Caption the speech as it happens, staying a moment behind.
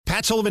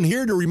Matt Sullivan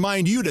here to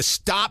remind you to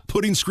stop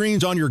putting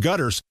screens on your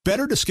gutters.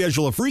 Better to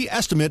schedule a free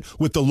estimate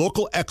with the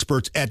local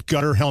experts at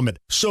Gutter Helmet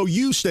so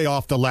you stay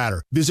off the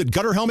ladder. Visit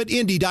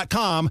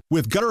GutterHelmetIndy.com.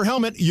 With Gutter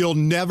Helmet, you'll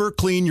never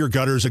clean your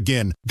gutters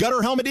again.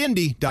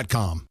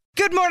 GutterHelmetIndy.com.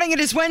 Good morning. It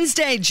is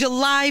Wednesday,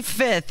 July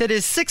 5th. It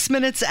is 6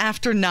 minutes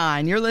after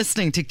 9. You're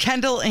listening to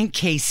Kendall and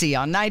Casey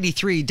on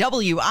 93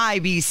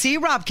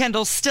 WIBC. Rob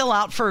Kendall's still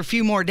out for a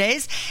few more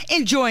days,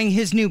 enjoying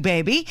his new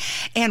baby.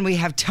 And we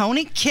have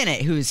Tony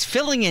Kinnett, who is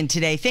filling in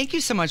today. Thank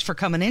you so much for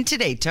coming in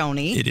today,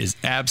 Tony. It is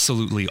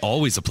absolutely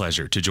always a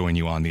pleasure to join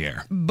you on the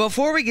air.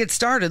 Before we get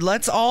started,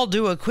 let's all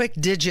do a quick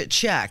digit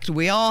check. Do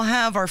we all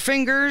have our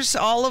fingers,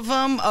 all of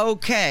them?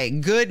 Okay,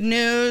 good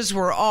news.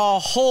 We're all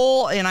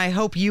whole, and I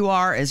hope you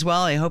are as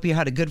well. I hope you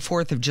had a good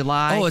 4th of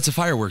July. Oh, it's a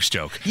fireworks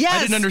joke. Yes.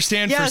 I didn't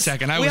understand for a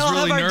second. I was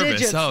really nervous.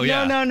 Digits. Oh,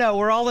 yeah. No.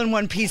 We're all in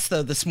one piece,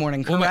 though, this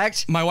morning,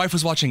 correct? Well, my wife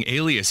was watching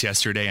Alias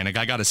yesterday, and a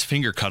guy got his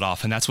finger cut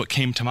off, and that's what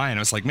came to mind.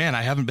 I was like, man,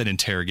 I haven't been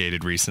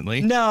interrogated recently.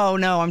 No,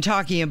 I'm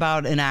talking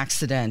about an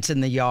accident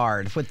in the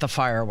yard with the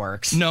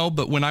fireworks. No,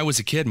 but when I was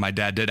a kid, my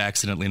dad did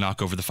accidentally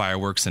knock over the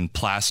fireworks and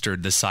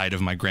plastered the side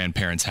of my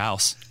grandparents'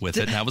 house with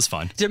it, and that was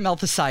fun. Did it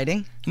melt the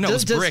siding? No, it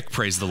was brick,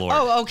 praise the Lord.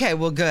 Oh, okay,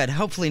 well, good.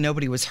 Hopefully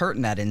nobody was hurt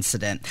in that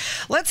incident.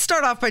 Let's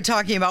start off by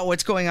talking about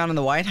what's going on in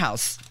the White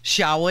House,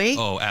 shall we?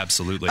 Oh,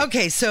 absolutely.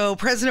 Okay, so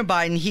President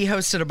Biden, he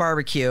hosted a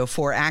barbecue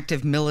for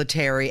active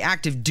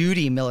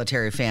duty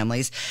military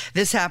families.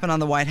 This happened on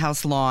the White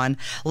House lawn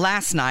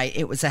last night.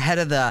 It was ahead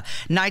of the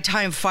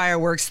nighttime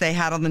fireworks they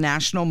had on the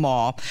National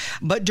Mall.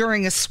 But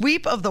during a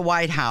sweep of the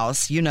White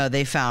House,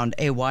 they found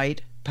a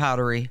white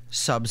powdery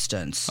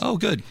substance. Oh,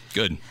 good.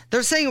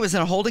 They're saying it was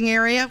in a holding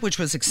area, which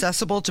was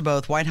accessible to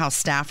both White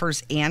House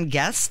staffers and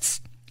guests.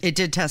 It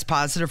did test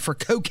positive for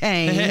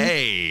cocaine.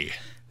 Hey.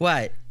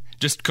 What?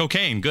 Just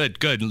cocaine.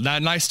 Good.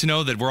 Nice to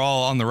know that we're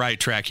all on the right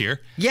track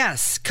here.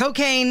 Yes,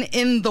 cocaine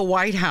in the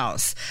White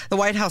House. The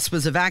White House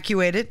was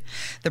evacuated.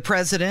 The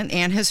president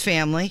and his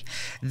family,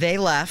 they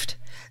left.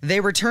 They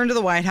returned to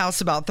the White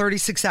House about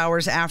 36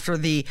 hours after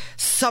the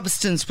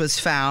substance was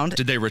found.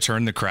 Did they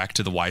return the crack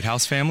to the White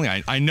House family?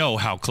 I know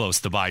how close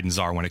the Bidens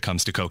are when it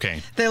comes to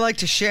cocaine. They like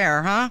to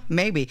share, huh?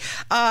 Maybe.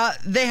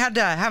 They had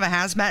to have a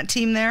hazmat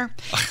team there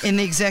in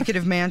the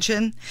executive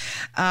mansion.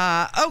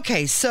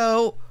 Okay,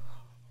 so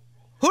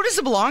who does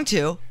it belong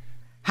to?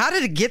 How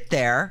did it get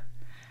there?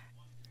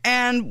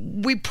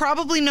 And we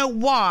probably know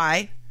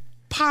why,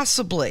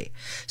 possibly.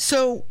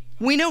 So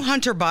we know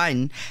Hunter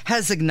Biden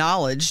has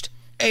acknowledged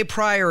a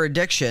prior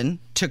addiction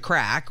to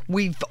crack.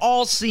 We've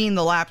all seen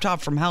the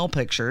laptop from hell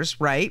pictures,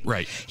 right?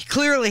 Right. He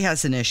clearly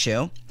has an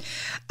issue.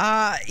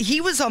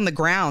 He was on the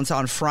grounds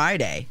on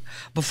Friday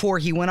before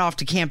he went off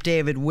to Camp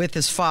David with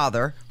his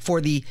father for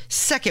the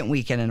second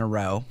weekend in a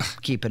row,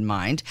 keep in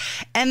mind.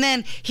 And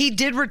then he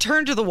did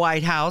return to the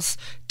White House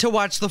to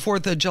watch the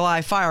 4th of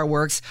July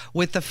fireworks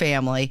with the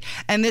family.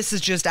 And this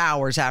is just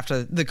hours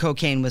after the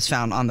cocaine was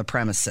found on the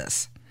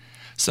premises.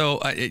 So,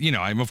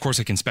 of course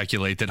I can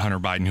speculate that Hunter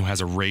Biden, who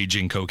has a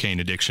raging cocaine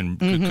addiction,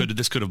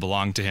 this could have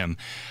belonged to him.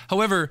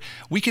 However,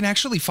 we can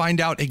actually find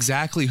out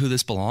exactly who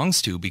this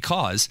belongs to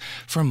because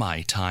from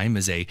my time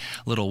as a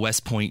little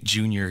West Point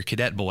junior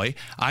cadet boy,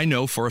 I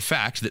know for a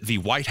fact that the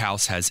White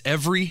House has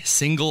every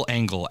single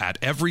angle at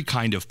every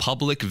kind of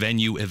public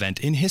venue event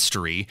in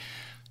history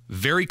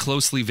very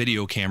closely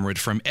video cameraed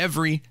from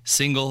every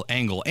single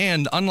angle.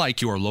 And unlike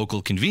your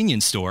local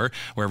convenience store,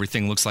 where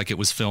everything looks like it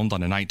was filmed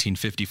on a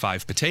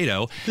 1955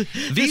 potato,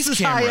 these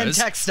cameras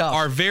tech stuff.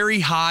 Are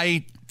very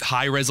high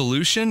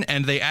resolution,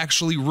 and they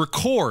actually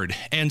record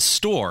and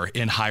store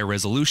in high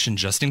resolution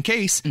just in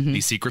case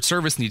the Secret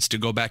Service needs to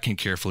go back and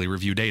carefully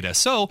review data.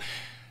 So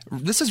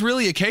this is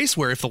really a case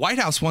where if the White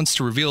House wants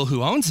to reveal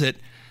who owns it,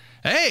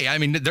 hey,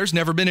 there's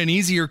never been an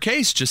easier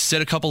case. Just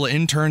sit a couple of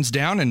interns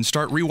down and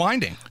start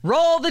rewinding.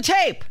 Roll the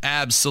tape.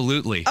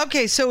 Absolutely.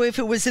 Okay, so if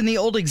it was in the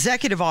old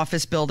executive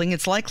office building,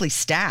 it's likely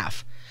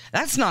staff.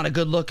 That's not a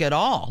good look at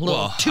all. A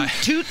little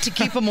toot to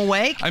keep them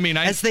awake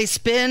as they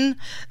spin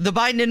the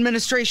Biden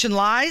administration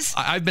lies.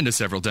 I've been to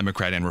several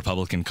Democrat and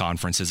Republican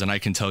conferences, and I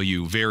can tell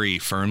you very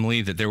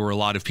firmly that there were a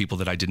lot of people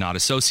that I did not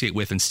associate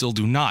with and still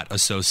do not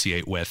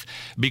associate with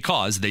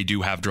because they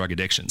do have drug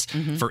addictions.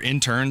 For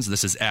interns,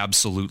 this is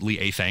absolutely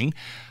a thing.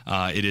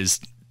 It is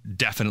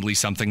definitely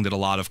something that a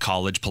lot of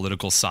college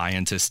political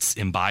scientists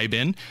imbibe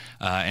in.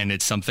 And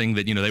it's something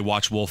that, they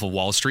watch Wolf of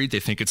Wall Street,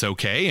 they think it's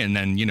okay. And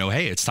then,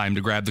 hey, it's time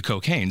to grab the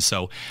cocaine.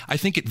 So I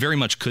think it very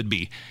much could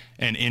be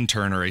an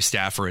intern or a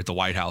staffer at the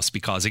White House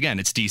because, again,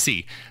 it's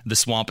D.C. The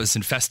swamp is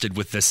infested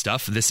with this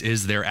stuff. This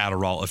is their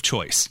Adderall of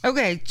choice.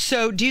 Okay,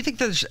 so do you think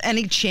there's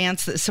any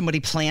chance that somebody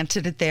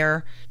planted it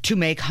there to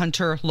make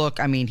Hunter look,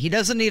 he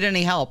doesn't need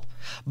any help.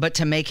 but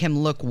to make him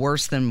look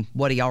worse than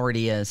what he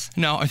already is.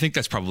 No, I think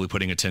that's probably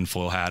putting a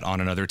tinfoil hat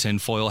on another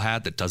tinfoil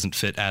hat that doesn't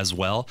fit as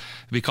well,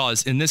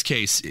 because in this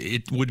case,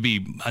 it would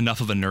be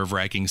enough of a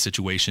nerve-wracking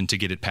situation to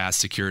get it past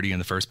security in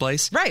the first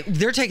place. Right.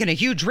 They're taking a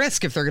huge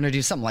risk if they're going to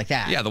do something like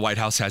that. Yeah, the White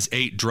House has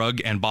 8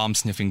 drug and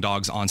bomb-sniffing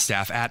dogs on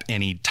staff at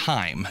any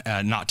time,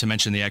 not to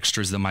mention the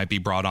extras that might be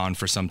brought on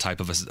for some type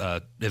of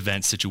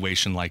event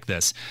situation like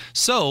this.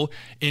 So,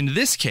 in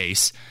this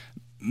case,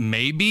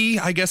 maybe,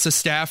 I guess, a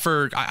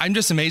staffer. I'm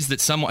just amazed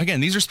that someone, again,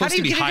 these are supposed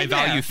to be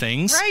high-value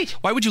things. Right.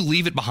 Why would you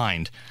leave it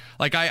behind?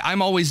 Like,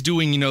 I'm always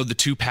doing, the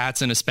 2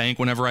 pats and a spank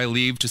whenever I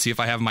leave to see if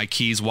I have my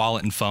keys,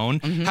 wallet, and phone.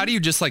 Mm-hmm. How do you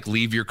just,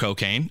 leave your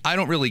cocaine? I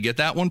don't really get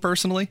that one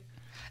personally.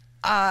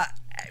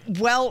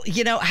 Well,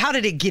 how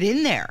did it get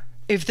in there?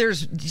 If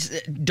there's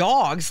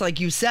dogs, like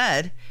you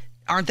said,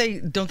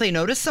 don't they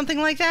notice something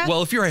like that?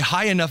 Well, if you're a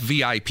high enough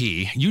VIP,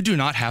 you do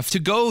not have to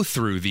go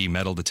through the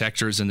metal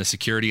detectors and the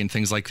security and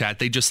things like that.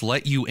 They just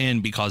let you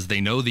in because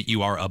they know that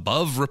you are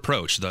above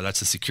reproach, though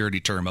that's a security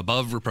term,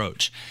 above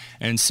reproach.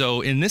 And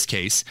so in this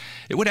case,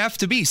 it would have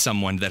to be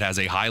someone that has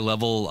a high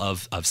level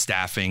of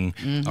staffing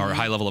or a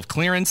high level of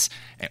clearance,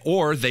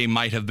 or they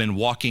might have been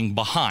walking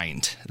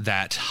behind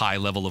that high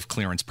level of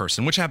clearance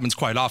person, which happens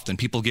quite often.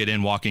 People get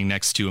in walking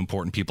next to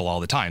important people all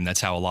the time. That's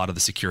how a lot of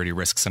the security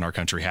risks in our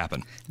country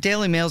happen.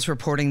 Daily Mail's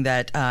reporting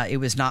that it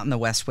was not in the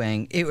West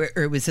Wing.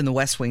 It was in the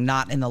West Wing,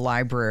 not in the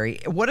library.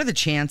 What are the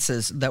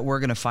chances that we're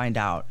going to find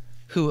out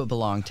who it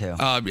belonged to?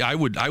 I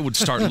would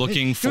start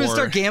looking for... You would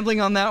start gambling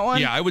on that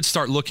one? Yeah, I would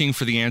start looking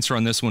for the answer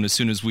on this one as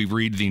soon as we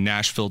read the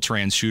Nashville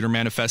Trans Shooter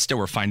Manifesto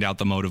or find out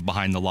the motive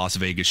behind the Las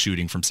Vegas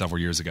shooting from several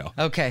years ago.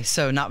 Okay,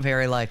 so not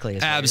very likely.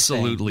 Is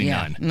Absolutely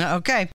none. Okay.